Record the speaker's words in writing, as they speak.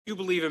Do you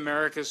believe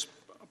America's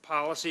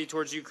policy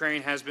towards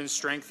Ukraine has been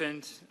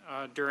strengthened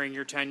during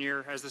your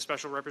tenure as the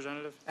special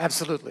representative?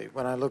 Absolutely.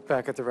 When I look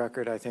back at the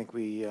record, I think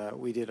we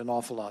did an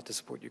awful lot to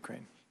support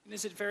Ukraine. And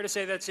is it fair to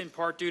say that's in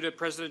part due to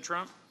President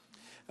Trump?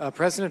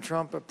 President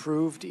Trump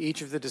approved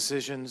each of the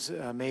decisions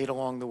made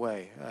along the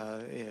way,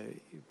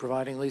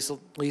 providing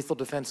lethal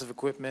defensive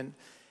equipment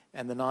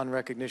and the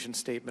non-recognition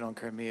statement on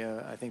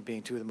Crimea, I think,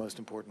 being two of the most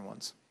important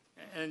ones.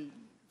 And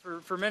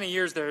for many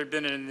years, there had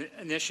been an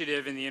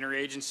initiative in the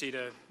interagency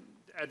to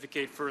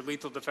advocate for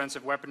lethal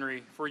defensive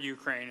weaponry for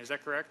Ukraine. Is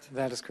that correct?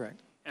 That is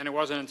correct. And it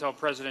wasn't until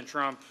President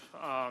Trump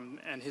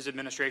and his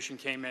administration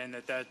came in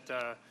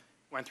that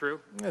went through?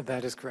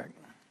 That is correct.